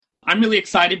I'm really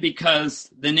excited because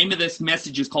the name of this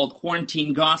message is called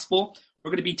Quarantine Gospel.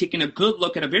 We're going to be taking a good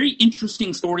look at a very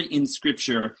interesting story in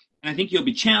Scripture. And I think you'll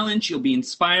be challenged, you'll be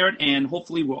inspired, and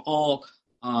hopefully we'll all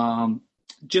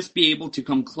just be able to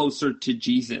come closer to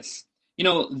Jesus. You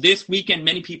know, this weekend,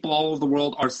 many people all over the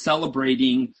world are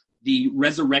celebrating the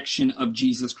resurrection of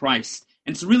Jesus Christ.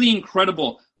 And it's really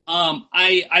incredible.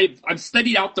 I've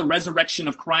studied out the resurrection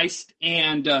of Christ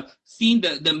and seen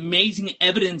the amazing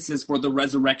evidences for the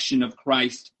resurrection of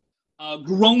Christ.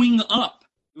 Growing up,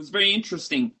 it was very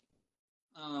interesting.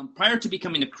 Prior to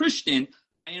becoming a Christian,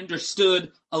 I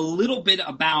understood a little bit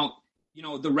about,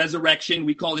 the resurrection.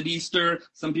 We call it Easter.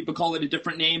 Some people call it a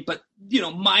different name. But,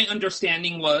 my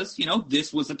understanding was,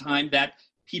 this was a time that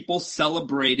people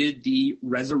celebrated the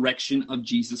resurrection of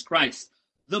Jesus Christ.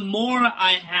 The more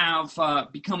I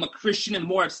have become a Christian and the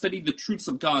more I've studied the truths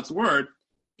of God's word,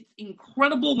 it's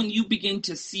incredible when you begin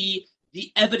to see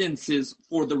the evidences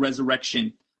for the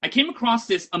resurrection. I came across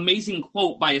this amazing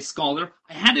quote by a scholar.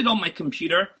 I had it on my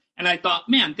computer, and I thought,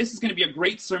 man, this is going to be a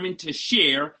great sermon to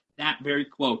share that very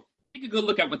quote. Take a good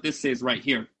look at what this says right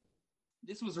here.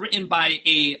 This was written by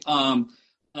a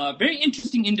very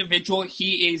interesting individual.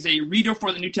 He is a reader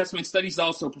for the New Testament studies,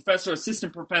 also a professor,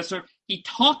 assistant professor. He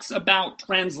talks about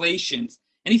translations.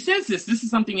 And he says this is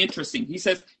something interesting. He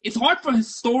says, it's hard for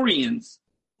historians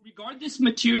to regard this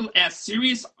material as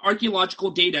serious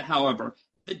archaeological data, however.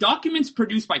 The documents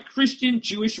produced by Christian,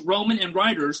 Jewish, Roman, and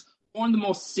writers form the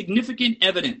most significant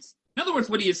evidence. In other words,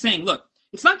 what he is saying, look,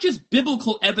 it's not just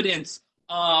biblical evidence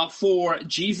for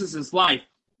Jesus' life.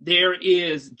 There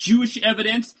is Jewish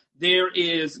evidence. There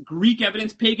is Greek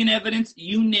evidence, pagan evidence,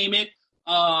 you name it.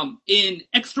 In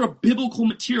extra biblical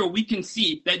material, we can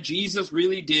see that Jesus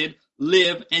really did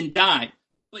live and die.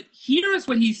 But here is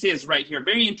what he says right here,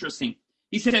 very interesting.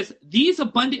 He says, these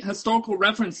abundant historical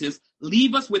references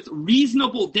leave us with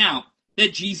reasonable doubt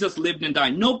that Jesus lived and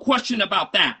died. No question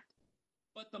about that.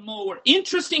 But the more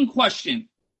interesting question,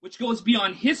 which goes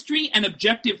beyond history and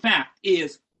objective fact,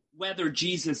 is whether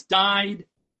Jesus died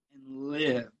and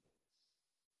lived.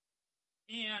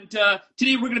 And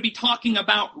today we're going to be talking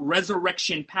about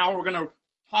resurrection power. We're going to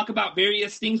talk about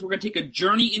various things. We're going to take a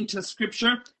journey into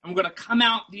Scripture, and we're going to come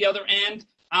out the other end,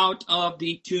 out of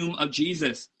the tomb of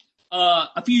Jesus.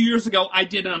 A few years ago, I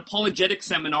did an apologetic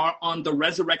seminar on the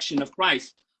resurrection of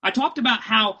Christ. I talked about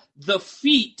how the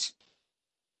feat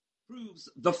proves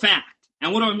the fact.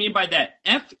 And what do I mean by that?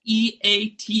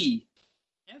 F-E-A-T.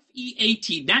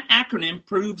 F-E-A-T. That acronym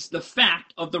proves the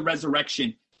fact of the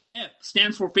resurrection. F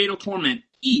stands for fatal torment.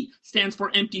 E stands for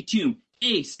empty tomb.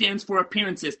 A stands for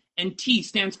appearances. And T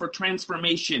stands for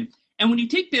transformation. And when you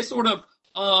take this sort of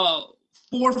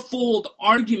fourfold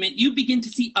argument, you begin to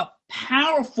see a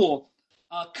powerful,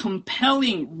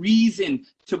 compelling reason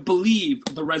to believe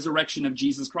the resurrection of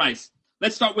Jesus Christ.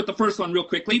 Let's start with the first one real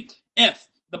quickly. F,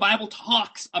 the Bible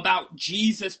talks about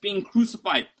Jesus being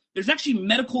crucified. There's actually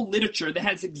medical literature that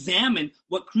has examined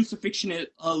what crucifixion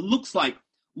looks like.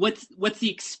 What's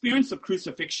the experience of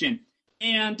crucifixion?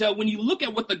 And when you look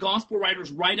at what the gospel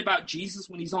writers write about Jesus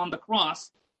when he's on the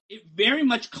cross, it very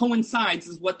much coincides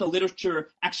with what the literature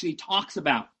actually talks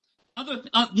about.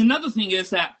 Another thing is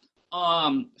that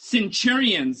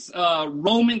centurions,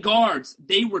 Roman guards,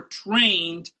 they were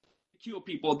trained to kill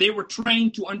people. They were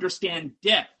trained to understand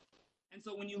death. And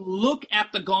so when you look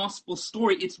at the gospel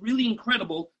story, it's really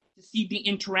incredible to see the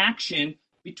interaction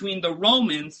between the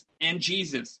Romans and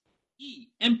Jesus. E,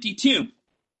 empty tomb.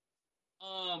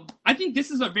 I think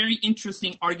this is a very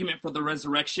interesting argument for the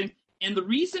resurrection. And the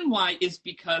reason why is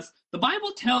because the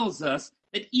Bible tells us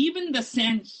that even the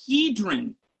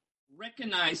Sanhedrin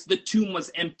recognized the tomb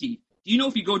was empty. Do you know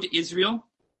if you go to Israel,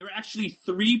 there are actually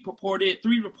three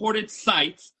reported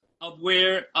sites of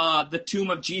where the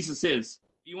tomb of Jesus is.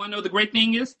 You want to know the great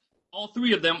thing is? All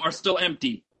three of them are still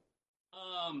empty.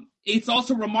 It's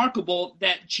also remarkable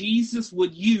that Jesus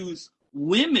would use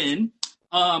women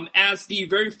as the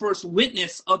very first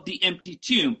witness of the empty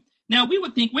tomb. Now, we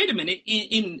would think, wait a minute,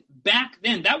 in back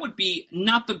then, that would be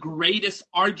not the greatest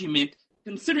argument,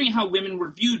 considering how women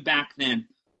were viewed back then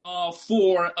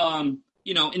for an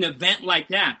event like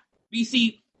that. But you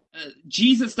see,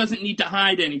 Jesus doesn't need to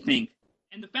hide anything.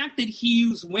 And the fact that he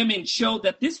used women showed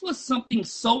that this was something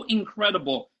so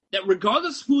incredible that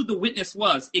regardless who the witness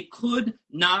was, it could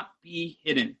not be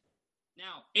hidden.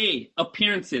 Now, A,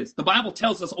 appearances. The Bible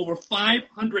tells us over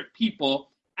 500 people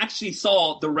actually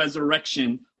saw the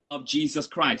resurrection of Jesus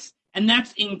Christ. And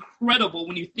that's incredible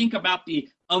when you think about the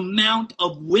amount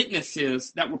of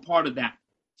witnesses that were part of that.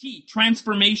 T,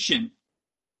 transformation.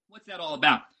 What's that all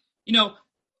about?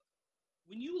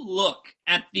 when you look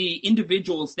at the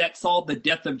individuals that saw the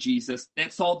death of Jesus,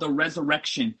 that saw the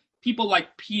resurrection, people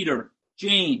like Peter,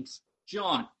 James,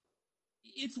 John,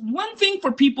 it's one thing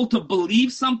for people to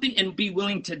believe something and be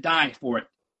willing to die for it.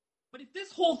 But if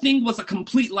this whole thing was a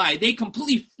complete lie, they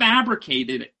completely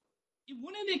fabricated it, it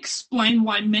wouldn't explain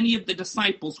why many of the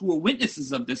disciples who were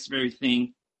witnesses of this very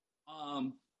thing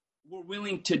were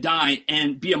willing to die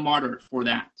and be a martyr for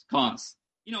that cause.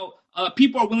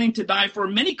 People are willing to die for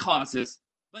many causes,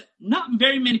 but not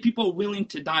very many people are willing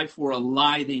to die for a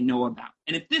lie they know about.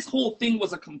 And if this whole thing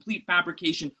was a complete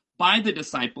fabrication by the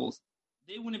disciples,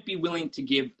 they wouldn't be willing to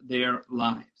give their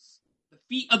lives. The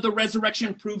feat of the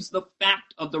resurrection proves the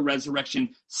fact of the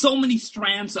resurrection. So many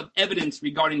strands of evidence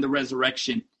regarding the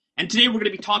resurrection. And today we're going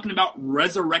to be talking about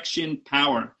resurrection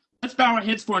power. Let's bow our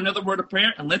heads for another word of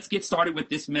prayer, and let's get started with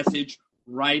this message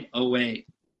right away.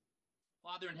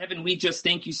 Father in heaven, we just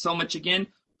thank you so much again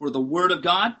for the word of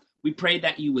God. We pray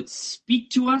that you would speak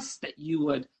to us, that you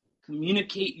would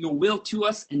communicate your will to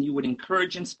us, and you would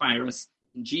encourage, inspire us.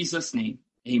 In Jesus' name,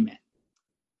 amen.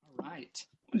 All right.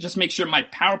 I'll just make sure my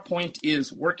PowerPoint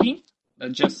is working. I'll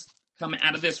just come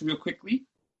out of this real quickly.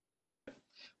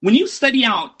 When you study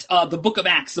out the book of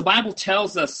Acts, the Bible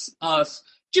tells us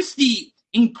just the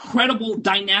incredible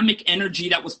dynamic energy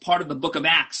that was part of the book of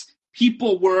Acts.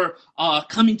 People were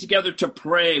coming together to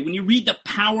pray. When you read the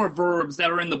power verbs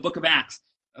that are in the book of Acts,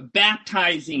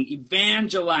 baptizing,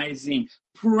 evangelizing,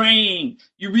 praying,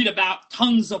 you read about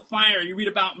tongues of fire, you read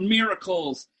about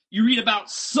miracles, you read about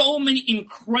so many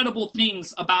incredible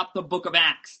things about the book of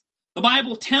Acts. The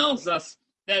Bible tells us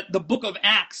that the book of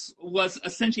Acts was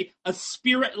essentially a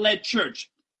spirit-led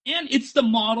church, and it's the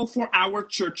model for our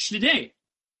church today.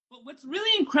 But what's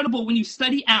really incredible when you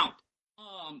study out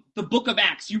the book of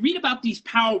Acts, you read about these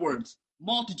power words: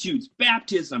 multitudes,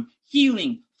 baptism,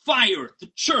 healing, fire, the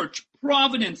church,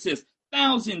 providences,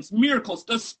 thousands, miracles,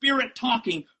 the Spirit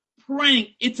talking, praying.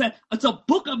 It's a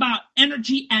book about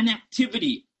energy and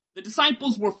activity. The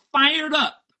disciples were fired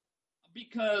up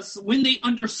because when they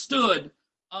understood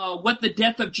what the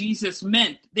death of Jesus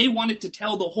meant, they wanted to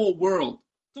tell the whole world.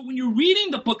 So when you're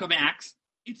reading the book of Acts,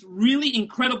 it's really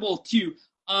incredible to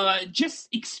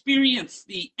just experience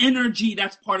the energy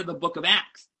that's part of the book of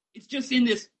Acts. It's just in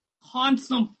this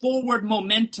constant forward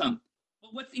momentum.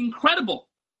 But what's incredible,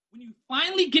 when you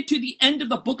finally get to the end of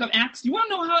the book of Acts, you want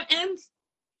to know how it ends?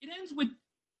 It ends with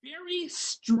very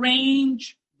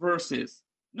strange verses.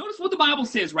 Notice what the Bible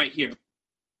says right here.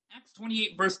 Acts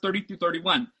 28, verse 30 through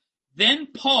 31. Then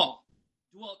Paul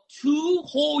dwelt 2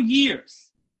 whole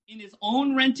years in his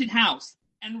own rented house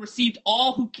and received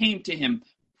all who came to him,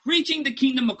 preaching the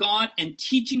kingdom of God and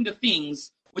teaching the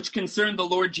things which concern the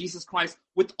Lord Jesus Christ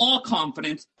with all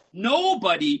confidence,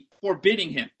 nobody forbidding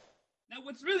him. Now,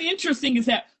 what's really interesting is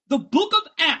that the book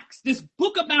of Acts, this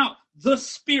book about the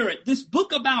Spirit, this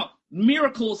book about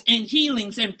miracles and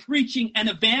healings and preaching and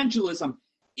evangelism,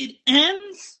 it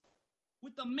ends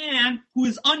with a man who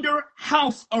is under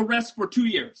house arrest for 2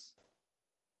 years.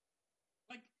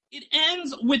 Like, it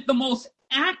ends with the most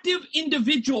active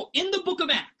individual in the book of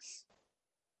Acts,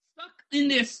 stuck in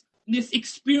this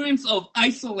experience of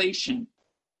isolation,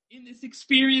 in this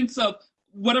experience of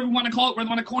whatever you want to call it, whether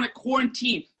you want to call it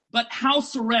quarantine, but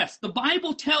house arrest. The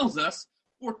Bible tells us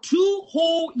for 2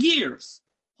 whole years,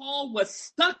 Paul was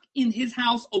stuck in his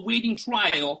house awaiting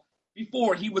trial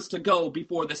before he was to go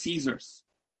before the Caesars.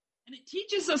 And it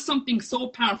teaches us something so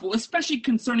powerful, especially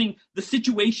concerning the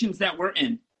situations that we're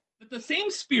in. That the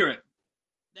same Spirit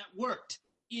that worked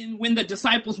in when the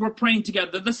disciples were praying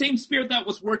together, the same Spirit that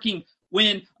was working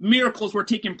when miracles were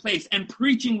taking place and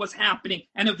preaching was happening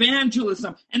and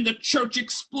evangelism and the church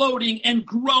exploding and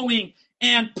growing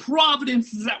and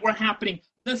providences that were happening,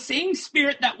 the same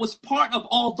Spirit that was part of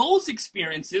all those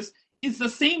experiences is the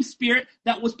same Spirit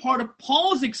that was part of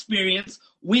Paul's experience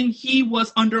when he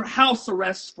was under house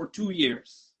arrest for 2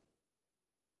 years.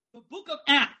 The book of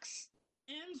Acts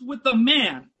ends with a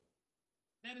man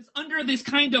that is under this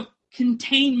kind of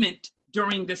containment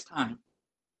during this time.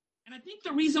 And I think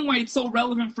the reason why it's so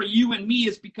relevant for you and me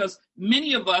is because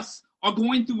many of us are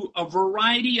going through a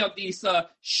variety of these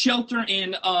shelter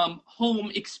in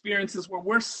home experiences where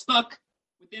we're stuck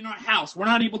within our house. We're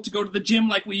not able to go to the gym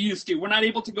like we used to. We're not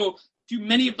able to go to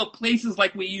many of the places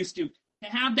like we used to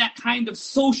have that kind of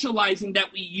socializing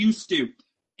that we used to.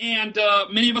 And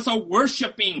many of us are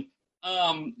worshiping,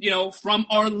 from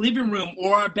our living room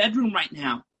or our bedroom right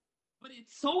now. But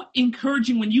it's so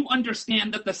encouraging when you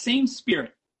understand that the same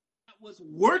Spirit that was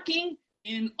working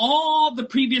in all the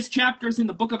previous chapters in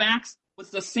the book of Acts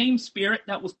was the same Spirit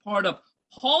that was part of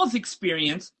Paul's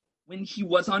experience when he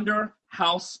was under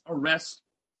house arrest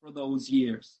for those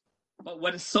years. But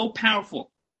what is so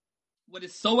powerful, what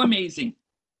is so amazing,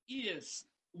 is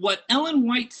what Ellen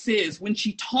White says when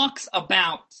she talks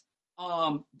about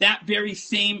that very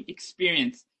same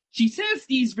experience. She says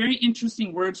these very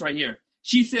interesting words right here.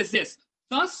 She says this: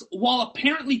 thus, while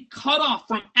apparently cut off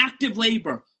from active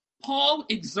labor, Paul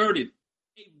exerted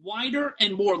a wider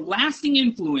and more lasting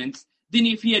influence than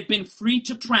if he had been free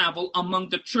to travel among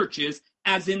the churches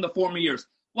as in the former years.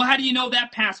 Well, how do you know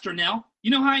that, Pastor Nell?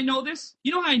 You know how I know this?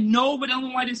 You know how I know what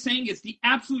Ellen White is saying is the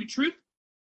absolute truth?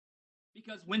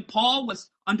 Because when Paul was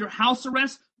under house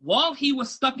arrest, while he was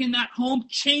stuck in that home,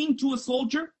 chained to a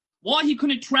soldier, while he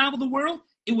couldn't travel the world,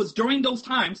 it was during those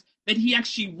times that he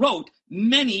actually wrote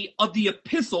many of the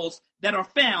epistles that are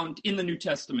found in the New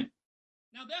Testament.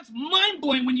 Now, that's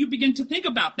mind-blowing when you begin to think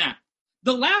about that.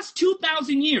 The last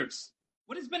 2,000 years,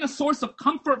 what has been a source of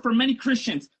comfort for many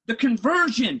Christians, the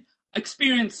conversion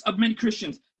experience of many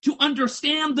Christians to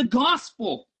understand the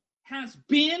gospel, has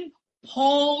been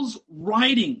Paul's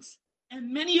writings.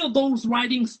 And many of those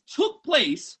writings took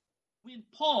place when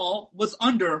Paul was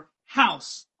under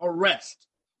house arrest.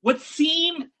 What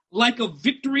seemed like a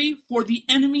victory for the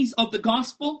enemies of the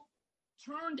gospel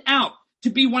turned out to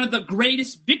be one of the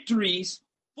greatest victories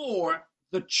for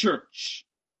the church.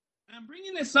 And I'm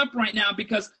bringing this up right now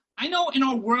because I know in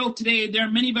our world today, there are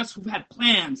many of us who've had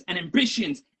plans and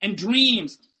ambitions and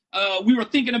dreams. We were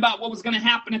thinking about what was going to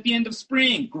happen at the end of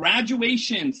spring,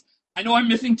 graduations. I know I'm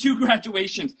missing 2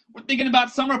 graduations. We're thinking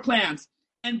about summer plans.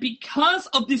 And because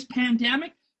of this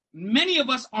pandemic, many of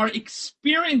us are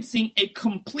experiencing a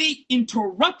complete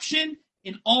interruption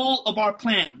in all of our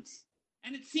plans.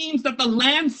 And it seems that the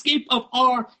landscape of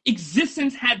our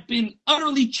existence had been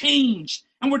utterly changed.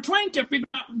 And we're trying to figure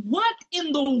out what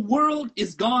in the world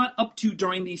is God up to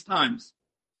during these times.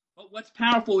 But what's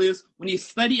powerful is when you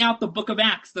study out the book of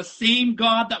Acts, the same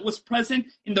God that was present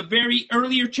in the very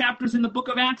earlier chapters in the book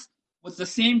of Acts was the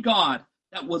same God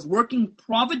that was working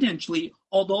providentially,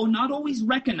 although not always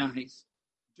recognized,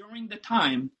 during the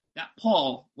time that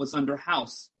Paul was under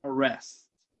house arrest.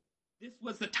 This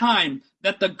was the time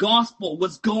that the gospel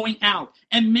was going out,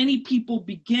 and many people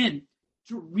begin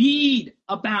to read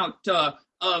about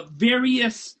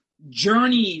various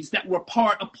journeys that were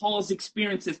part of Paul's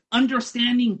experiences,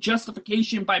 understanding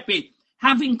justification by faith,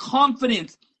 having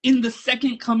confidence in the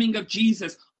second coming of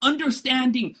Jesus,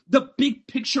 understanding the big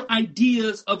picture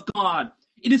ideas of God.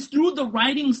 It is through the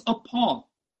writings of Paul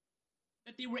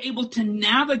that they were able to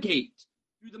navigate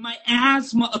through the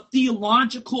miasma of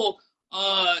theological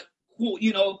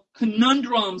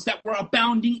conundrums that were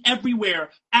abounding everywhere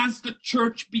as the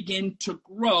church began to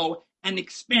grow and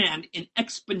expand in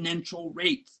exponential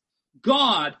rates.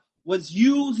 God was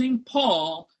using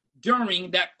Paul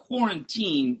during that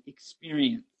quarantine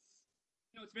experience.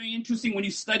 It's very interesting when you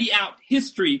study out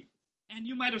history, and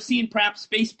you might have seen perhaps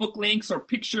Facebook links or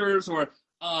pictures or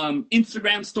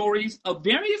Instagram stories of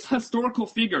various historical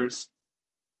figures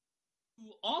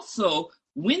who also,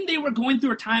 when they were going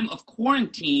through a time of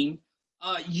quarantine,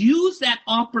 used that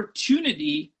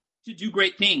opportunity to do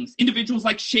great things. Individuals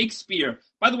like Shakespeare.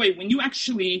 By the way, when you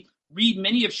actually read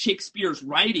many of Shakespeare's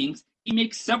writings, he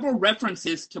makes several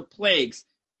references to plagues,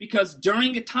 because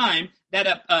during a time that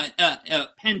a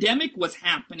pandemic was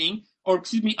happening,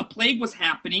 a plague was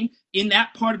happening in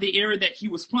that part of the area that he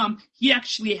was from, he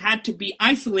actually had to be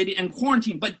isolated and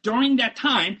quarantined. But during that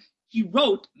time, he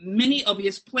wrote many of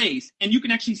his plays, and you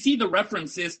can actually see the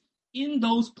references in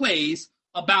those plays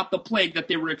about the plague that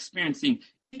they were experiencing.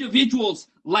 Individuals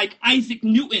like Isaac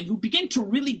Newton, who began to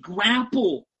really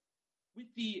grapple with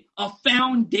the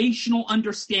foundational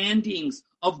understandings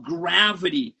of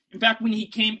gravity. In fact, when he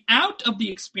came out of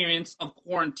the experience of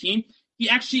quarantine, he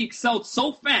actually excelled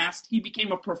so fast, he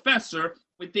became a professor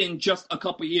within just a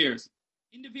couple years.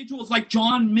 Individuals like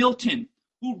John Milton,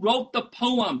 who wrote the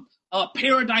poem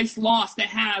Paradise Lost, that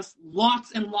has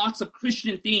lots and lots of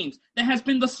Christian themes, that has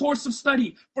been the source of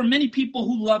study for many people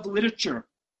who love literature.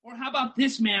 Or how about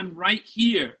this man right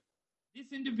here?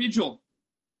 This individual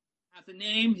has a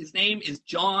name. His name is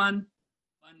John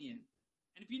Bunyan.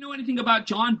 And if you know anything about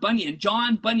John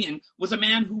Bunyan was a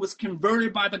man who was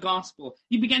converted by the gospel.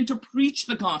 He began to preach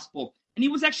the gospel, and he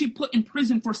was actually put in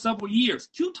prison for several years.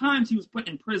 2 times he was put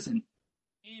in prison.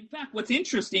 In fact, what's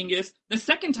interesting is the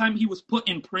second time he was put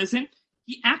in prison,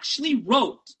 he actually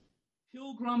wrote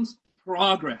Pilgrim's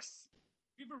Progress.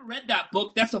 If you've ever read that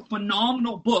book, that's a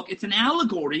phenomenal book. It's an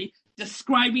allegory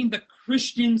describing the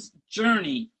Christian's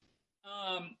journey.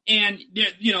 And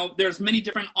there's many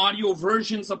different audio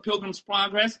versions of Pilgrim's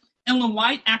Progress. Ellen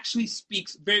White actually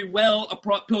speaks very well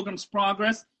about Pilgrim's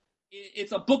Progress.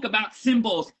 It's a book about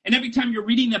symbols, and every time you're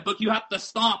reading that book, you have to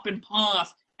stop and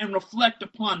pause and reflect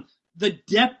upon the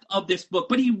depth of this book,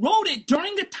 but he wrote it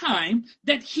during the time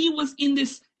that he was in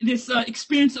this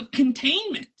experience of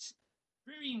containment.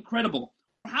 Very incredible.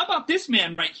 How about this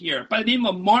man right here by the name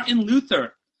of Martin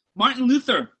Luther? Martin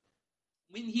Luther,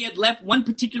 when he had left one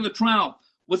particular trial,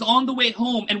 was on the way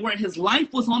home, and where his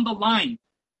life was on the line,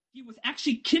 he was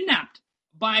actually kidnapped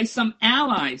by some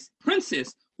allies,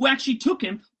 princes, who actually took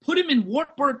him, put him in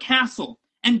Wartburg Castle.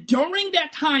 And during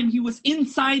that time, he was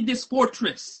inside this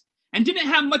fortress and didn't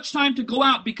have much time to go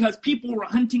out because people were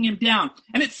hunting him down.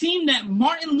 And it seemed that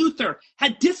Martin Luther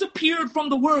had disappeared from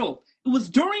the world. It was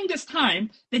during this time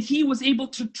that he was able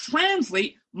to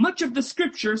translate much of the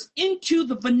scriptures into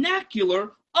the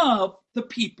vernacular of the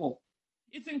people.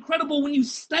 It's incredible when you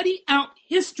study out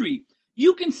history.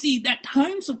 You can see that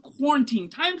times of quarantine,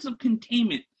 times of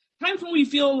containment, times when we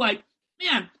feel like,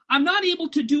 man, I'm not able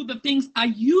to do the things I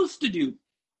used to do,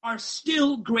 are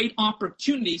still great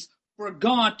opportunities for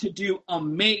God to do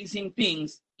amazing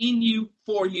things in you,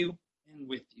 for you, and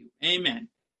with you. Amen.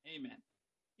 Amen.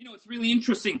 You know, it's really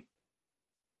interesting.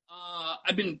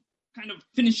 I've been kind of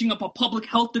finishing up a public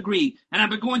health degree, and I've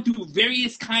been going through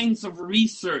various kinds of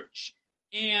research.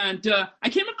 And I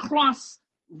came across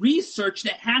research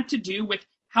that had to do with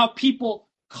how people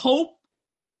cope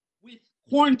with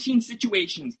quarantine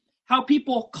situations, how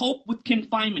people cope with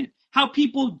confinement, how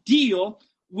people deal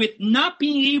with not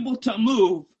being able to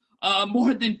move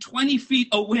more than 20 feet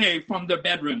away from their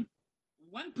bedroom.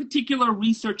 One particular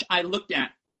research I looked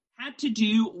at had to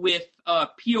do with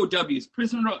POWs,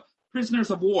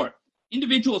 prisoners of war,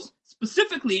 individuals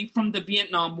specifically from the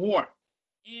Vietnam War.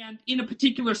 And in a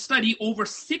particular study, over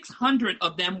 600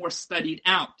 of them were studied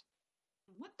out.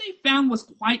 What they found was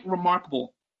quite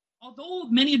remarkable. Although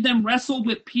many of them wrestled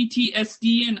with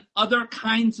PTSD and other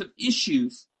kinds of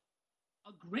issues,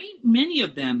 a great many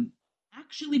of them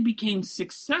actually became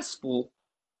successful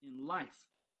in life.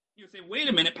 You say, wait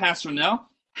a minute, Pastor Nell,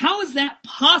 how is that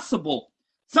possible?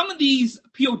 Some of these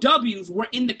POWs were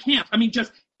in the camp. I mean,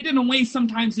 just hidden away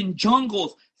sometimes in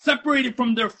jungles, separated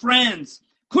from their friends,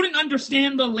 couldn't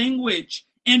understand the language,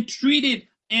 and treated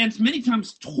and many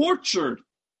times tortured.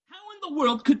 How in the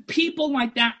world could people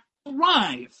like that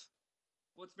thrive?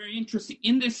 Well, it's very interesting.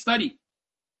 In this study,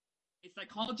 a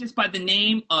psychologist by the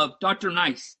name of Dr.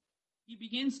 Nice, he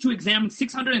begins to examine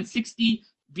 660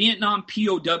 Vietnam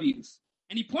POWs.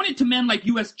 And he pointed to men like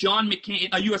U.S.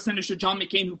 Senator John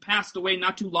McCain, who passed away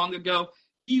not too long ago.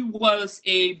 He was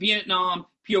a Vietnam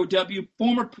POW,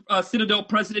 former Citadel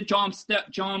President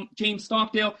James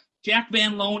Stockdale, Jack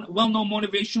Van Loan, a well-known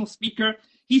motivational speaker.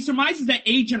 He surmises that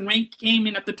age and rank came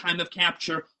in at the time of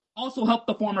capture, also helped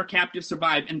the former captives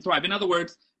survive and thrive. In other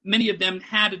words, many of them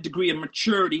had a degree of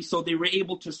maturity, so they were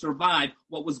able to survive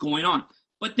what was going on.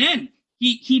 But then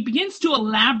he begins to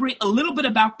elaborate a little bit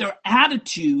about their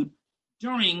attitude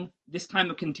during this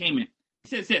time of containment. He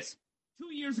says this: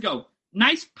 2 years ago,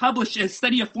 Nice published a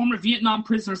study of former Vietnam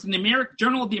prisoners in the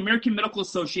Journal of the American Medical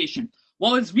Association.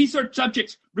 While his research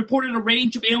subjects reported a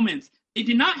range of ailments, they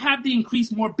did not have the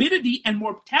increased morbidity and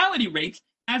mortality rates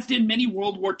as did many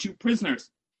World War II prisoners.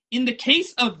 In the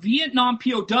case of Vietnam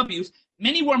POWs,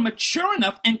 many were mature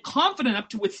enough and confident enough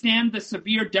to withstand the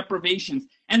severe deprivations.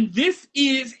 And this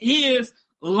is his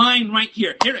line right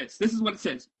here. Here it is. This is what it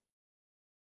says.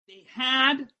 They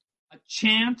had a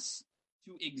chance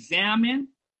to examine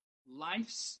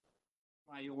life's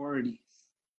priorities.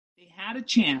 They had a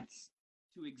chance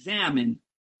to examine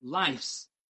life's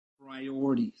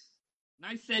priorities. And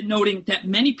I said, noting that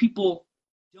many people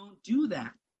don't do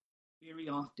that very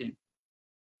often.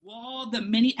 All the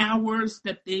many hours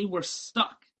that they were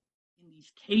stuck in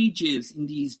these cages, in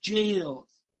these jails,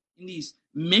 in these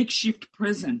makeshift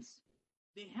prisons,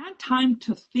 they had time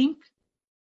to think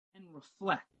and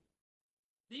reflect.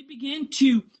 They began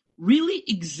to really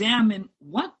examine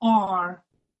what are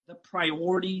the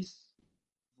priorities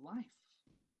of life.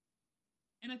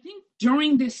 And I think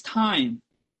during this time,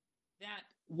 that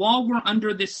while we're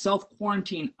under this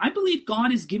self-quarantine, I believe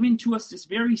God is giving to us this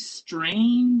very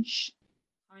strange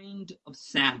kind of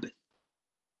Sabbath,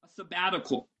 a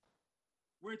sabbatical,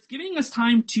 where it's giving us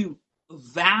time to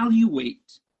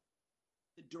evaluate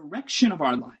the direction of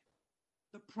our life,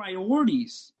 the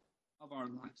priorities of our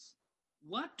lives.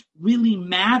 What really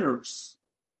matters?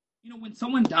 You know, when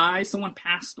someone dies, someone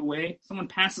passed away, someone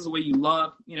passes away you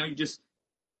love,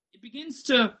 it begins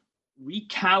to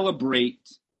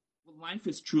recalibrate what life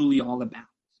is truly all about.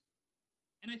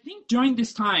 And I think during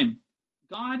this time,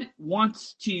 God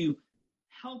wants to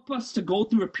help us to go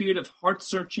through a period of heart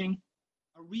searching,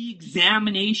 a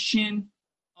re-examination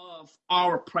of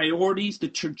our priorities, the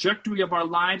trajectory of our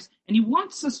lives, and he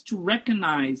wants us to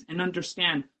recognize and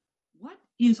understand what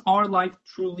is our life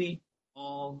truly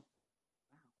all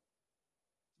about?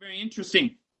 Very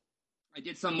interesting. I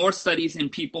did some more studies in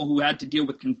people who had to deal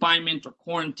with confinement or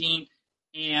quarantine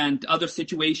and other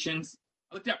situations.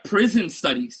 I looked at prison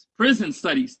studies.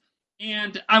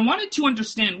 And I wanted to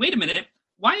understand, wait a minute,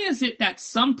 why is it that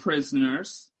some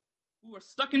prisoners who are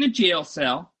stuck in a jail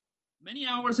cell many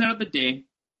hours out of the day,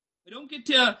 they don't get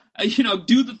to,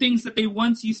 do the things that they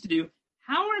once used to do,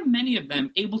 how are many of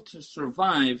them able to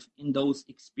survive in those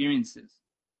experiences?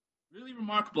 Really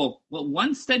remarkable. What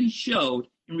one study showed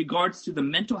in regards to the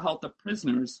mental health of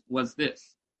prisoners was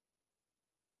this.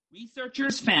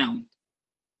 Researchers found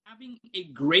having a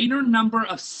greater number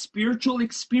of spiritual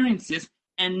experiences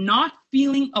and not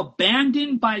feeling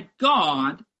abandoned by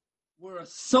God were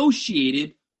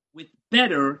associated with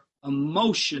better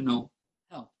emotional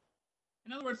health.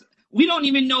 In other words, we don't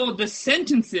even know the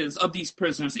sentences of these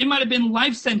prisoners. It might have been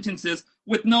life sentences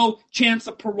with no chance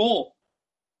of parole.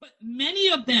 But many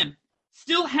of them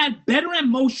still had better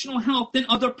emotional health than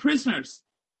other prisoners.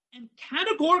 And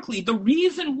categorically, the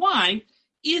reason why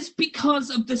is because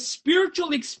of the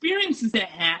spiritual experiences they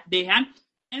had,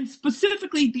 and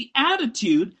specifically the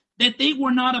attitude that they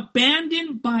were not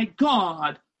abandoned by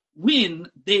God when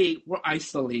they were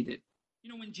isolated.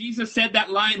 When Jesus said that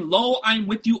line, "Lo, I'm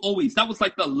with you always," that was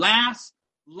like the last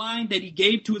line that he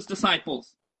gave to his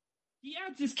disciples. He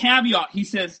adds this caveat. He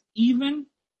says, even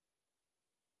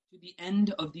to the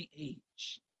end of the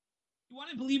age. He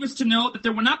wanted believers to know that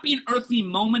there would not be an earthly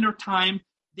moment or time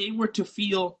they were to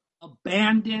feel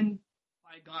abandoned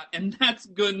by God. And that's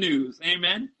good news.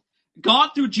 Amen. God,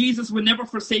 through Jesus, would never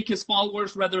forsake his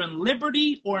followers, whether in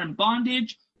liberty or in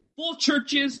bondage, full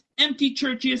churches, empty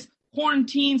churches,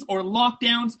 quarantines or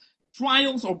lockdowns,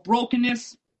 trials or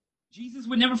brokenness. Jesus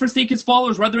would never forsake his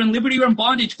followers, whether in liberty or in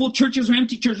bondage, full churches or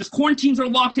empty churches, quarantines or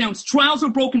lockdowns, trials or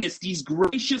brokenness. These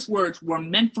gracious words were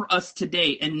meant for us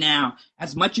today and now,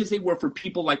 as much as they were for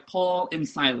people like Paul and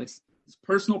Silas. His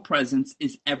personal presence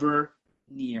is ever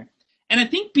near. And I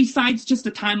think besides just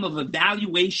a time of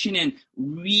evaluation and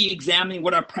re-examining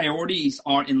what our priorities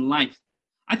are in life,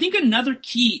 I think another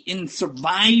key in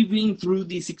surviving through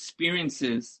these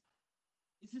experiences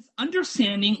is this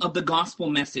understanding of the gospel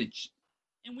message.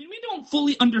 And when we don't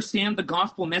fully understand the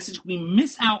gospel message, we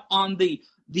miss out on the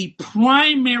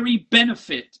primary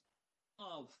benefit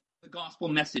of the gospel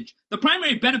message. The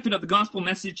primary benefit of the gospel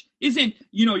message isn't,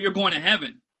 you're going to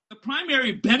heaven. The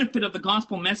primary benefit of the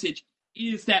gospel message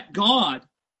is that God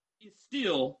is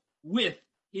still with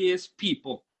his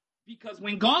people. Because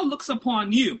when God looks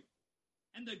upon you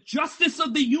and the justice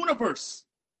of the universe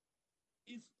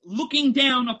is looking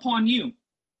down upon you,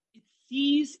 it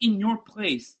sees in your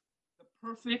place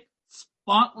perfect,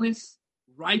 spotless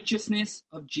righteousness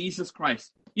of Jesus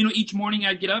Christ. Each morning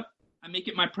I get up, I make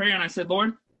it my prayer, and I said,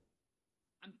 Lord,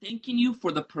 I'm thanking you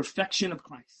for the perfection of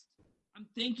Christ. I'm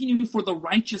thanking you for the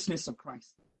righteousness of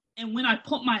Christ. And when I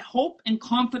put my hope and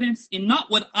confidence in not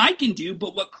what I can do,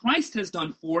 but what Christ has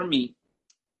done for me,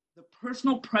 the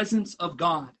personal presence of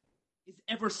God is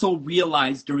ever so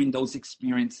realized during those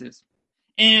experiences.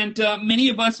 And many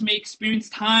of us may experience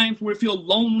times where we feel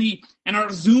lonely and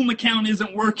our Zoom account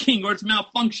isn't working or it's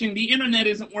malfunctioning, the internet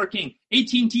isn't working,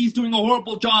 AT&T is doing a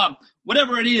horrible job,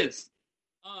 whatever it is.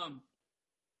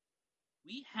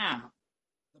 We have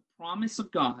the promise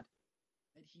of God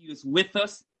that he is with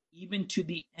us even to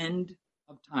the end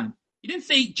of time. He didn't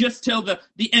say just till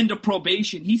the end of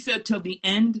probation. He said till the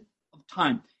end of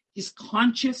time. His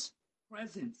conscious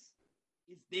presence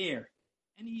is there.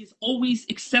 And he is always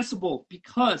accessible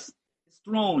because his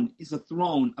throne is a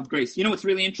throne of grace. What's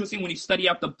really interesting when you study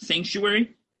out the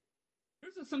sanctuary?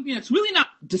 There's something that's really not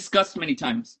discussed many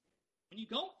times. When you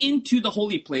go into the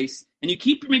holy place and you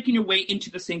keep making your way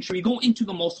into the sanctuary, you go into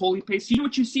the most holy place. You know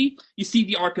what you see? You see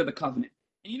the Ark of the Covenant.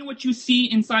 And you know what you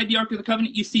see inside the Ark of the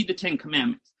Covenant? You see the 10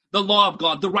 Commandments, the law of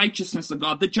God, the righteousness of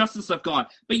God, the justice of God.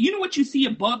 But you know what you see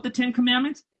above the 10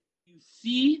 Commandments? You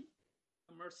see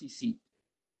the mercy seat.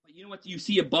 You know what you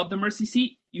see above the mercy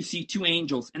seat? You see two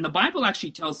angels. And the Bible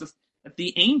actually tells us that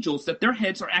the angels, that their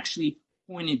heads are actually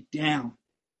pointed down.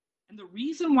 And the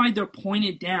reason why they're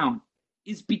pointed down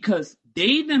is because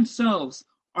they themselves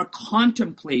are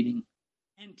contemplating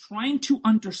and trying to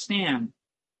understand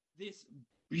this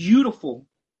beautiful,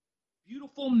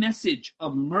 beautiful message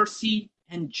of mercy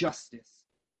and justice.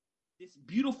 This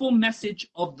beautiful message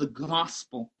of the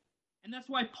gospel. And that's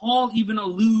why Paul even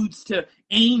alludes to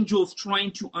angels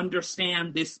trying to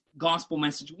understand this gospel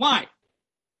message. Why?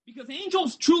 Because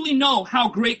angels truly know how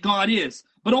great God is,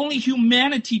 but only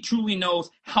humanity truly knows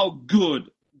how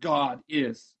good God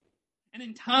is. And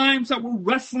in times that we're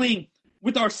wrestling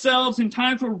with ourselves, in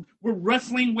times where we're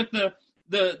wrestling with the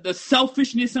the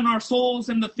selfishness in our souls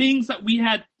and the things that we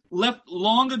had left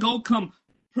long ago come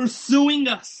pursuing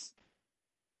us.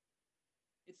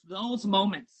 It's those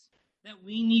moments that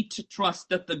we need to trust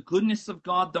that the goodness of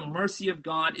God, the mercy of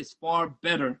God is far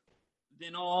better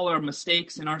than all our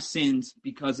mistakes and our sins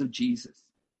because of Jesus.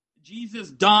 Jesus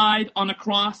died on a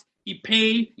cross. He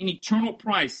paid an eternal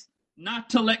price not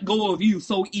to let go of you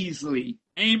so easily.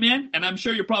 Amen? And I'm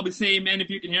sure you're probably saying amen if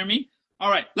you can hear me.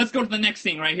 All right, let's go to the next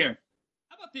thing right here.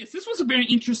 How about this? This was a very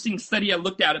interesting study I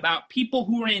looked at about people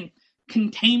who are in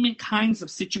containment kinds of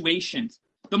situations.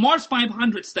 The Mars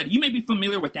 500 study, you may be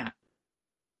familiar with that.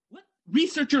 What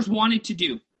researchers wanted to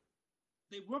do,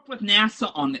 they worked with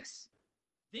NASA on this.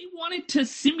 They wanted to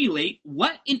simulate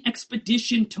what an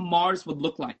expedition to Mars would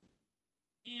look like.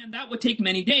 And that would take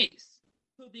many days.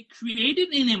 So they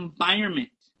created an environment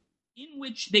in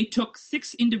which they took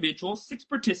 6 individuals, 6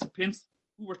 participants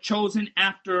who were chosen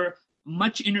after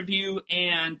much interview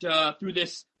and through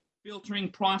this filtering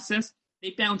process.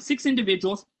 They found 6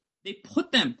 individuals. They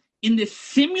put them in this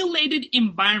simulated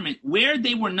environment where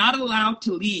they were not allowed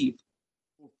to leave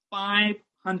for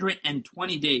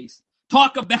 520 days.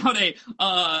 Talk about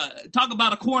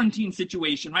a quarantine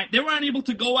situation, right? They were unable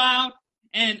to go out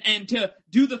and to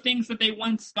do the things that they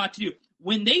once got to do.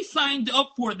 When they signed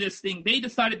up for this thing, they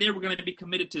decided they were going to be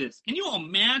committed to this. Can you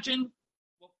imagine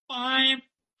what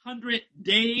 500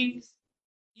 days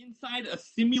inside a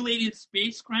simulated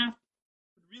spacecraft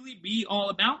would really be all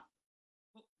about?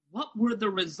 What were the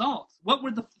results? What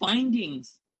were the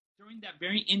findings during that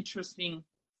very interesting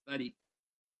study?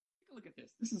 Take a look at this.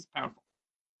 This is powerful.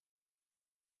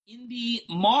 In the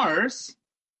Mars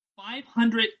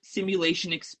 500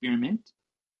 simulation experiment,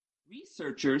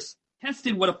 researchers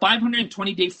tested what a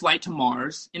 520-day flight to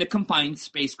Mars in a confined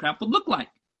spacecraft would look like.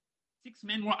 6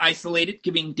 men were isolated,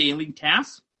 giving daily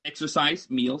tasks, exercise,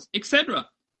 meals, etc.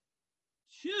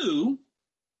 2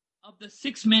 of the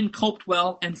 6 men coped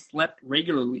well and slept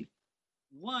regularly.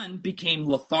 1 became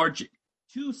lethargic.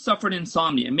 2 suffered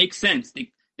insomnia. It makes sense.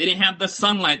 They didn't have the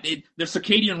sunlight. Their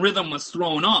circadian rhythm was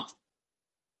thrown off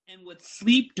and would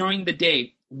sleep during the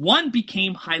day. 1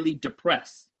 became highly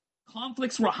depressed.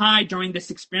 Conflicts were high during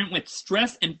this experiment, with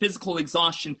stress and physical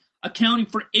exhaustion accounting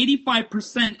for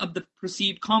 85% of the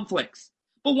perceived conflicts.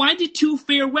 But why did 2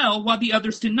 fare well while the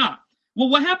others did not? Well,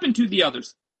 what happened to the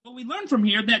others? Well, we learned from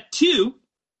here that 2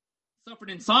 suffered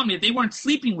insomnia. They weren't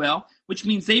sleeping well, which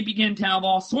means they began to have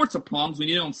all sorts of problems when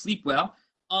you don't sleep well.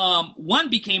 1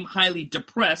 became highly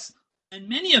depressed, and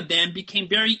many of them became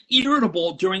very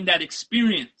irritable during that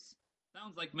experience.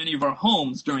 Sounds like many of our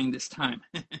homes during this time.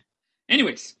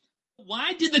 Anyways,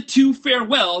 why did the 2 fare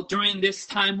well during this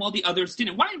time while the others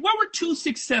didn't? Why were 2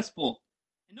 successful?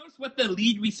 And notice what the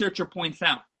lead researcher points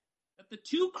out, that the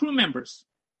 2 crew members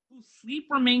whose sleep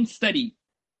remained steady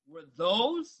were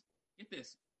those, get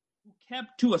this, who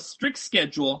kept to a strict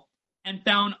schedule and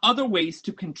found other ways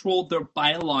to control their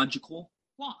biological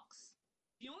clocks.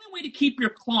 The only way to keep your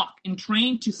clock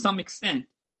entrained to some extent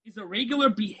is a regular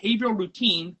behavioral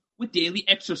routine with daily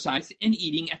exercise and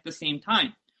eating at the same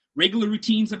time. Regular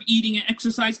routines of eating and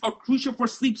exercise are crucial for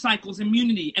sleep cycles,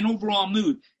 immunity, and overall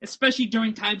mood, especially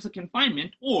during times of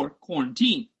confinement or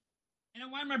quarantine. And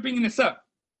why am I bringing this up?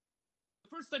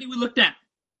 The first study we looked at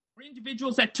were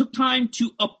individuals that took time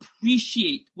to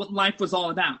appreciate what life was all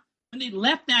about. When they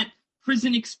left that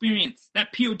prison experience,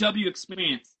 that POW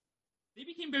experience, they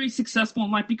became very successful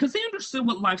in life because they understood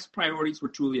what life's priorities were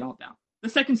truly all about. The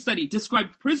second study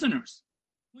described prisoners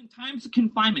who, in times of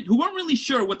confinement, who weren't really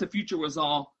sure what the future was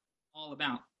all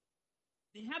about.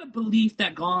 They had a belief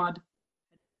that God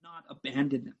had not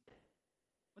abandoned them.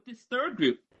 But this third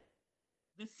group,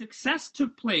 the success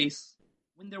took place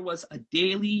when there was a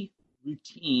daily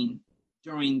routine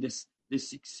during this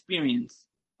experience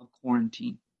of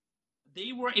quarantine.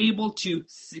 They were able to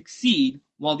succeed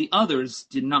while the others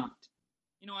did not.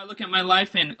 You know, I look at my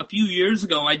life, and a few years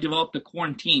ago, I developed a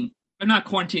routine. I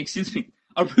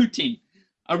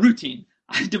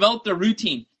developed a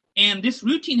routine. And this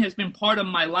routine has been part of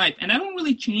my life, and I don't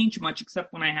really change much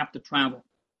except when I have to travel.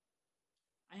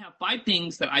 I have 5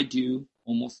 things that I do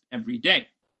almost every day.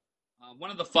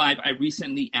 One of the 5 I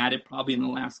recently added probably in the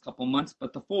last couple months,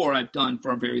 but the 4 I've done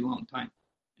for a very long time.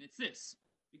 And it's this,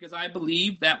 because I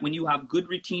believe that when you have good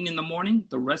routine in the morning,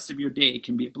 the rest of your day, it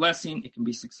can be a blessing, it can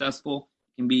be successful,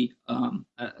 it can be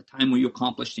a time where you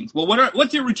accomplish things. Well,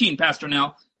 what's your routine, Pastor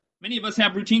Nell? Many of us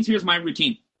have routines. Here's my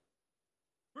routine.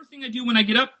 First thing I do when I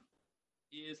get up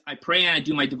is I pray and I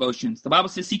do my devotions. The Bible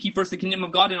says, seek ye first the kingdom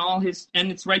of God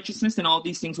and its righteousness, and all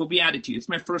these things will be added to you. It's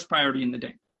my first priority in the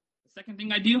day. The second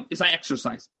thing I do is I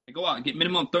exercise. I go out, I get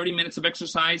minimum 30 minutes of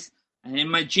exercise. I'm in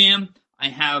my gym. I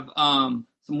have some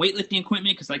weightlifting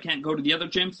equipment because I can't go to the other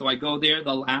gym, so I go there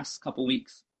the last couple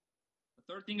weeks.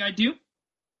 The third thing I do,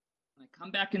 when I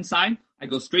come back inside, I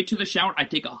go straight to the shower. I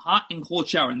take a hot and cold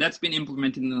shower, and that's been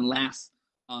implemented in the last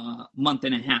month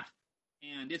and a half.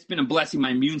 And it's been a blessing. My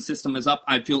immune system is up.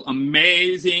 I feel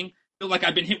amazing. I feel like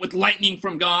I've been hit with lightning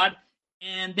from God.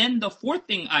 And then the fourth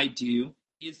thing I do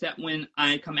is that when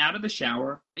I come out of the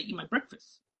shower, I eat my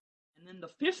breakfast. And then the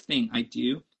fifth thing I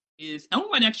do is, Ellen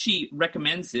White actually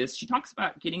recommends this. She talks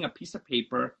about getting a piece of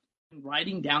paper and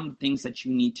writing down the things that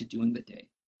you need to do in the day.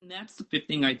 And that's the fifth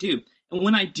thing I do. And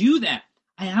when I do that,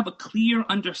 I have a clear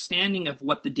understanding of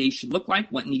what the day should look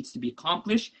like, what needs to be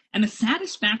accomplished, and a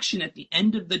satisfaction at the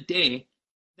end of the day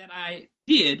that I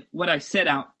did what I set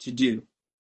out to do.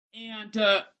 And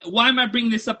why am I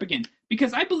bringing this up again?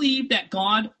 Because I believe that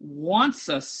God wants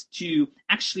us to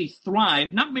actually thrive,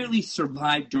 not merely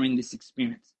survive during this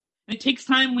experience. And it takes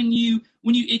time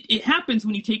it happens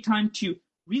when you take time to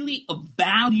really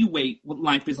evaluate what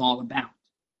life is all about,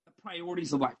 the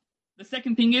priorities of life. The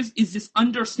second thing is this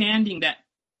understanding that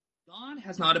God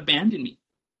has not abandoned me.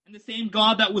 And the same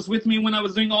God that was with me when I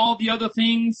was doing all the other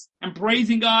things and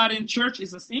praising God in church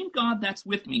is the same God that's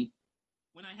with me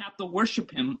when I have to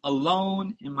worship him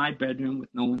alone in my bedroom with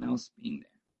no one else being there.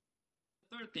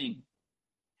 The third thing,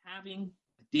 having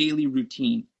a daily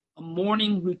routine, a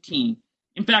morning routine.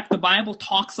 In fact, the Bible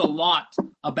talks a lot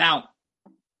about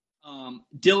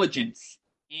diligence.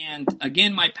 And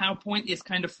again, my PowerPoint is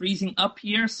kind of freezing up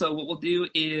here. So what we'll do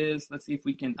is, let's see if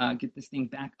we can get this thing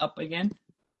back up again.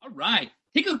 All right.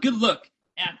 Take a good look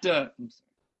at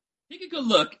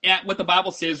what the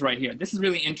Bible says right here. This is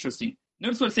really interesting.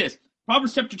 Notice what it says.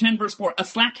 Proverbs chapter 10, verse 4. A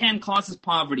slack hand causes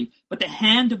poverty, but the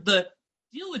hand of the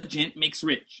diligent makes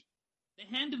rich. The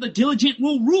hand of the diligent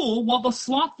will rule, while the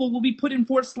slothful will be put in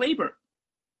forced labor.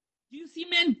 Do you see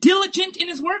man diligent in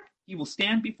his work? He will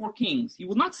stand before kings. He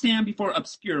will not stand before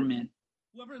obscure men.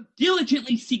 Whoever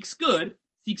diligently seeks good,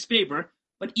 seeks favor,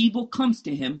 but evil comes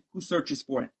to him who searches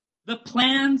for it. The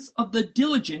plans of the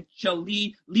diligent shall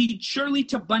lead surely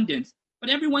to abundance, but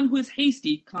everyone who is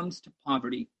hasty comes to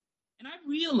poverty. And I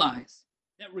realize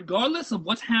that regardless of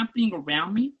what's happening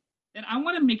around me, that I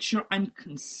want to make sure I'm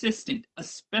consistent,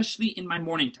 especially in my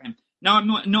morning time. Now,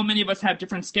 I know many of us have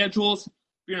different schedules. If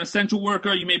you're an essential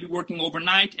worker, you may be working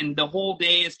overnight, and the whole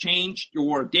day has changed.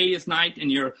 Your day is night,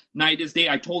 and your night is day.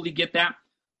 I totally get that.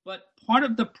 But part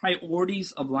of the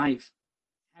priorities of life,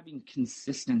 having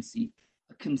consistency,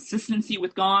 a consistency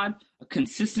with God, a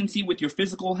consistency with your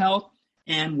physical health,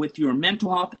 and with your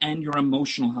mental health and your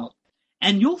emotional health.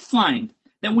 And you'll find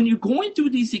that when you're going through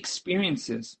these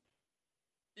experiences,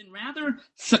 then rather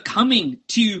succumbing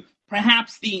to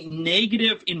perhaps the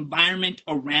negative environment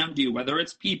around you, whether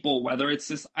it's people, whether it's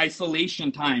this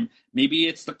isolation time, maybe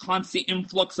it's the constant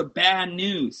influx of bad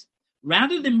news,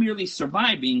 rather than merely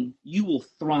surviving, you will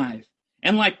thrive.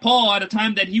 And like Paul, at a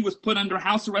time that he was put under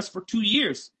house arrest for 2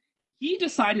 years, he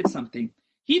decided something.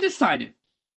 He decided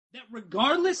that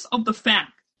regardless of the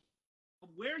fact of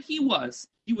where he was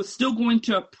still going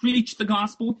to preach the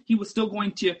gospel. He was still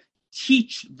going to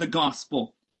teach the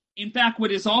gospel. In fact,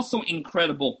 what is also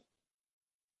incredible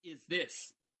is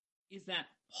that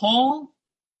Paul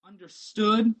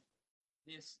understood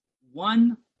this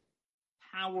one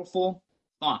powerful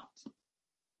thought,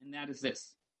 and that is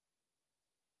this.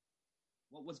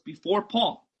 What was before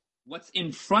Paul, what's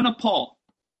in front of Paul,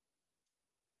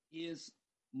 is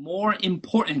more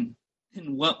important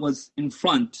than what was in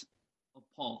front of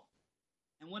Paul.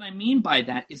 And what I mean by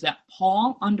that is that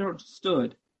Paul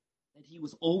understood that he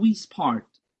was always part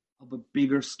of a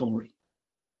bigger story,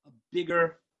 a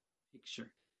bigger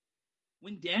picture.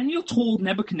 When Daniel told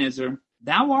Nebuchadnezzar,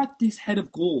 "Thou art this head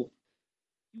of gold,"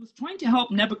 he was trying to help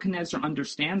Nebuchadnezzar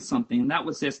understand something, and that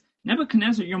was this: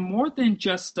 Nebuchadnezzar, you're more than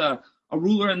just a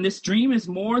ruler, and this dream is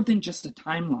more than just a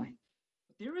timeline.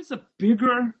 But there is a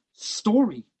bigger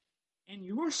story, and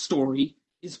your story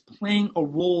is playing a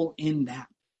role in that.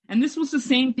 And this was the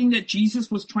same thing that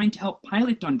Jesus was trying to help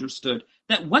Pilate understood,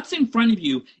 that what's in front of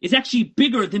you is actually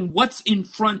bigger than what's in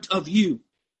front of you.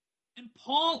 And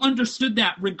Paul understood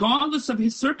that regardless of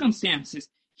his circumstances,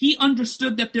 he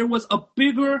understood that there was a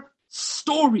bigger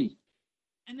story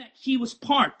and that he was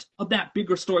part of that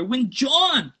bigger story. When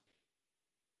John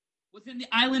was in the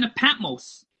island of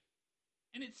Patmos,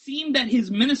 and it seemed that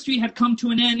his ministry had come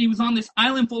to an end, he was on this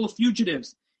island full of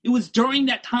fugitives. It was during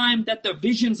that time that the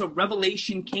visions of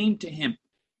Revelation came to him.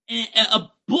 A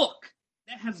book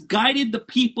that has guided the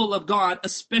people of God,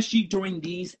 especially during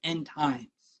these end times.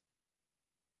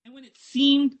 And when it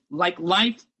seemed like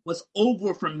life was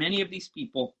over for many of these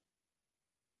people,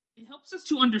 it helps us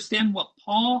to understand what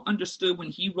Paul understood when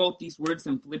he wrote these words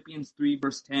in Philippians 3,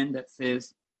 verse 10, that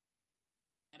says,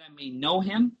 that I may know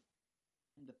him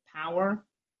and the power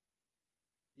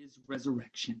of his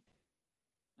resurrection.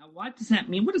 Now, what does that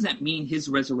mean? What does that mean, his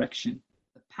resurrection?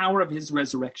 The power of his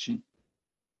resurrection.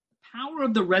 The power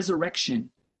of the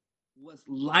resurrection was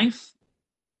life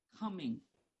coming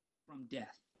from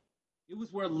death. It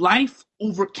was where life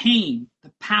overcame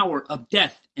the power of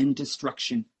death and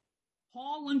destruction.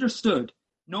 Paul understood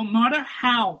no matter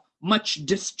how much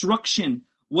destruction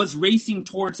was racing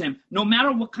towards him, no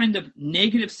matter what kind of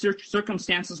negative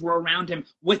circumstances were around him,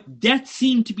 what death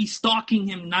seemed to be stalking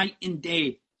him night and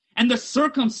day, and the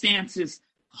circumstances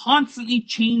constantly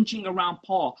changing around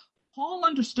Paul. Paul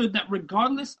understood that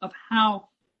regardless of how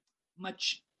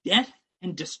much death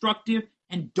and destructive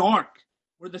and dark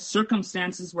were the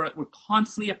circumstances were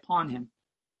constantly upon him,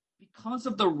 because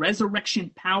of the resurrection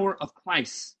power of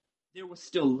Christ, there was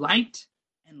still light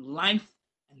and life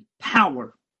and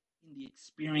power in the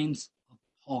experience of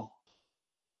Paul.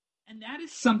 And that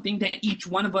is something that each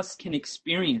one of us can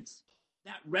experience,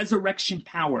 that resurrection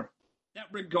power, that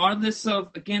regardless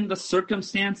of, again, the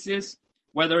circumstances,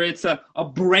 whether it's a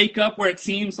breakup where it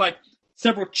seems like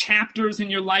several chapters in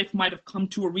your life might have come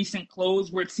to a recent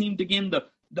close, where it seemed, again,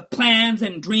 the plans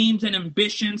and dreams and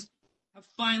ambitions have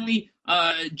finally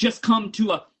just come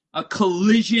to a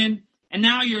collision. And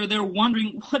now you're there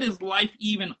wondering, what is life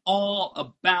even all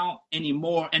about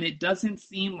anymore? And it doesn't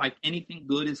seem like anything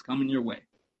good is coming your way.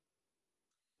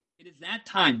 It is that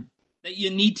time that you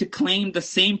need to claim the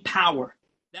same power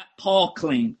that Paul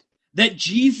claimed, that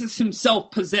Jesus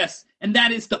himself possessed, and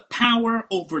that is the power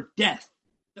over death,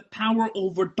 the power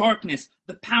over darkness,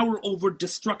 the power over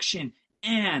destruction,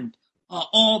 and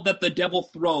all that the devil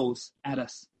throws at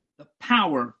us, the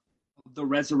power of the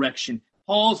resurrection.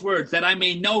 Paul's words, that I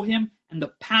may know him and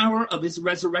the power of his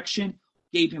resurrection,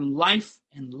 gave him life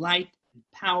and light and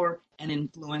power and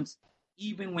influence,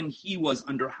 even when he was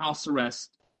under house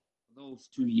arrest for those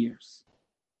 2 years.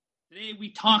 Today we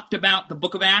talked about the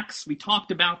book of Acts. We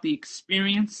talked about the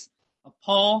experience of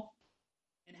Paul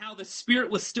and how the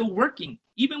Spirit was still working,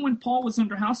 even when Paul was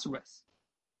under house arrest.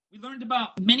 We learned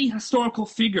about many historical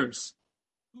figures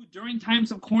who, during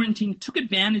times of quarantine, took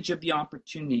advantage of the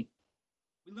opportunity.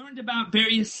 We learned about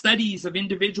various studies of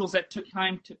individuals that took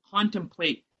time to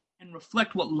contemplate and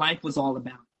reflect what life was all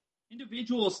about.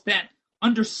 Individuals that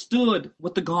understood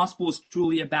what the gospel was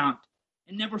truly about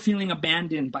and never feeling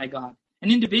abandoned by God.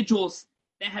 And individuals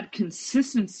that had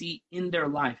consistency in their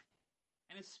life.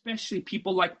 And especially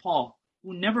people like Paul,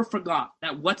 who never forgot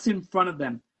that what's in front of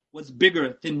them was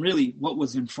bigger than really what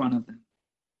was in front of them.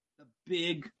 The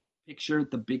big picture,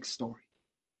 the big story.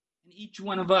 And each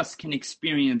one of us can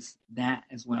experience that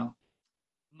as well.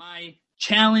 My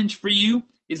challenge for you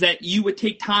is that you would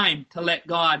take time to let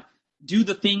God do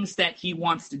the things that he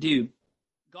wants to do.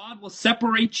 God will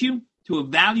separate you to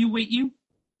evaluate you,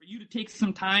 for you to take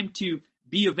some time to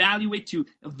evaluate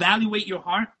your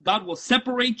heart. God will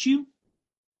separate you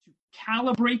to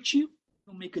calibrate you.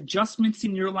 He'll make adjustments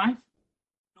in your life.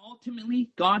 And ultimately,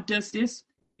 God does this.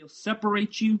 He'll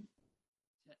separate you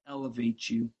to elevate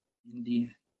you in the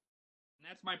end. And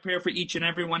that's my prayer for each and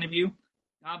every one of you.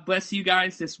 God bless you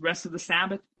guys this rest of the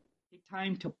Sabbath. Take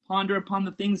time to ponder upon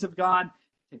the things of God,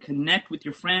 to connect with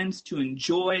your friends, to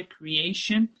enjoy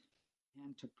creation,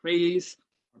 and to praise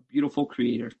our beautiful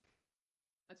Creator.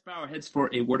 Let's bow our heads for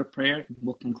a word of prayer, and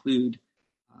we'll conclude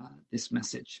this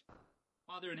message.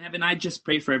 Father in heaven, I just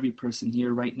pray for every person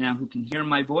here right now who can hear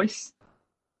my voice.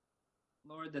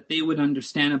 Lord, that they would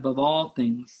understand above all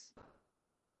things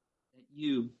that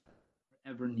you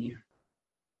are ever near.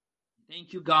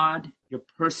 Thank you, God. Your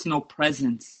personal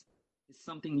presence is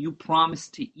something you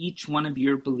promised to each one of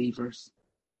your believers.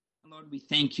 And Lord, we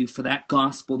thank you for that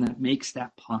gospel that makes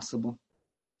that possible.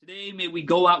 Today, may we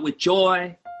go out with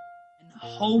joy and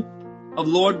hope of,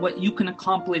 Lord, what you can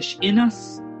accomplish in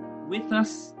us, with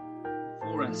us,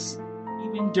 for us,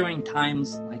 even during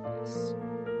times like this.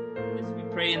 As we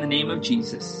pray in the name of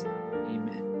Jesus.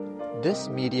 Amen. This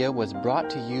media was brought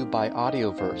to you by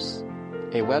Audioverse,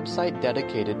 a website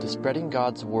dedicated to spreading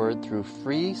God's Word through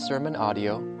free sermon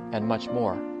audio and much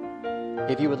more.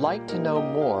 If you would like to know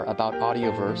more about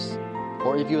Audioverse,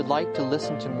 or if you would like to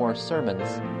listen to more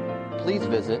sermons, please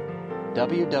visit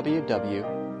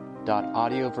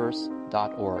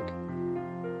www.audioverse.org.